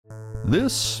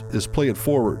This is Play It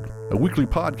Forward, a weekly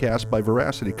podcast by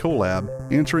Veracity Collab,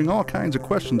 answering all kinds of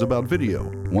questions about video,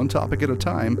 one topic at a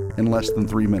time in less than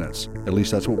 3 minutes. At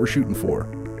least that's what we're shooting for.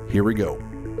 Here we go.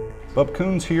 Bub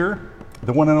Coons here,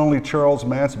 the one and only Charles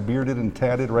Matz, bearded and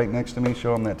tatted right next to me.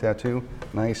 Show him that tattoo.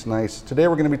 Nice, nice. Today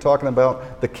we're going to be talking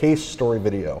about the case story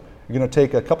video. You're going to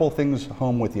take a couple things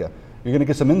home with you. You're going to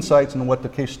get some insights into what the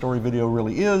case story video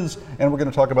really is, and we're going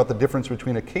to talk about the difference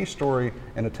between a case story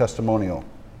and a testimonial.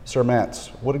 Sir Matz,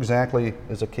 what exactly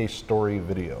is a case story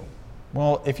video?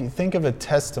 Well, if you think of a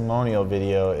testimonial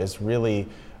video as really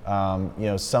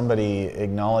somebody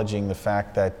acknowledging the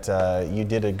fact that you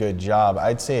did a good job,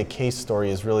 I'd say a case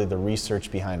story is really the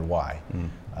research behind why.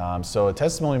 So a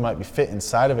testimony might be fit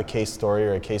inside of a case story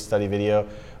or a case study video,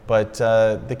 but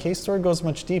the case story goes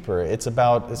much deeper. It's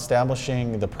about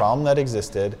establishing the problem that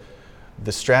existed,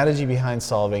 the strategy behind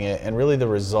solving it, and really the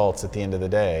results at the end of the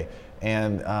day.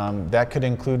 And that could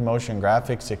include motion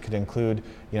graphics, it could include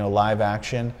live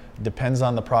action, depends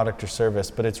on the product or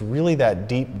service, but it's really that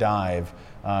deep dive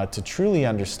to truly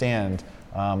understand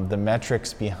the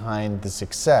metrics behind the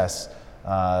success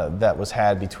that was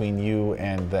had between you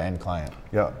and the end client.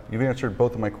 Yeah, you've answered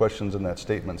both of my questions in that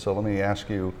statement, so let me ask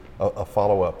you a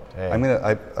follow-up.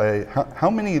 Hey.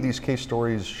 How many of these case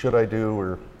stories should I do,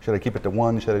 or should I keep it to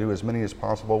one? Should I do as many as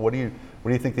possible? What do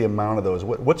you think the amount of those?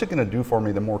 What's it going to do for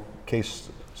me the more case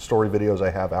story videos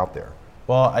I have out there?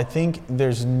 Well, I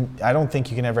don't think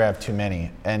you can ever have too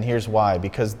many, and here's why.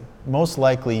 Because most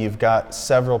likely you've got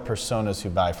several personas who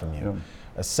buy from you.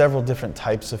 Yeah. Several different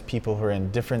types of people who are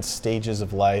in different stages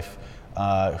of life,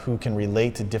 who can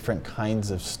relate to different kinds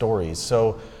of stories.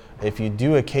 So if you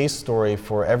do a case story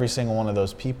for every single one of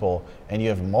those people and you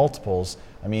have multiples,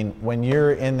 I mean, when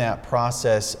you're in that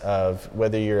process of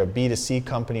whether you're a B2C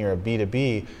company or a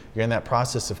B2B, you're in that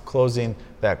process of closing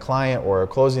that client or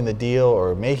closing the deal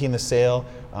or making the sale,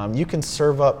 you can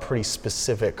serve up pretty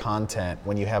specific content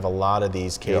when you have a lot of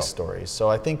these case stories. So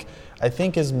I think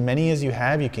as many as you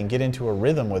have, you can get into a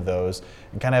rhythm with those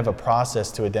and kind of have a process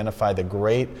to identify the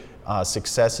great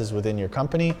successes within your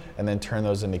company and then turn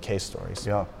those into case stories.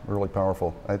 Yeah, really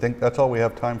powerful. I think that's all we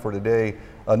have time for today.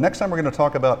 Next time we're going to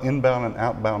talk about inbound and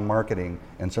outbound marketing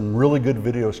and some really good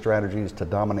video strategies to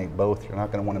dominate both. You're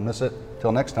not going to want to miss it.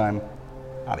 Till next time,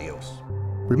 adios.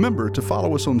 Remember to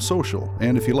follow us on social,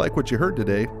 and if you like what you heard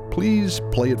today, please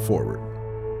play it forward.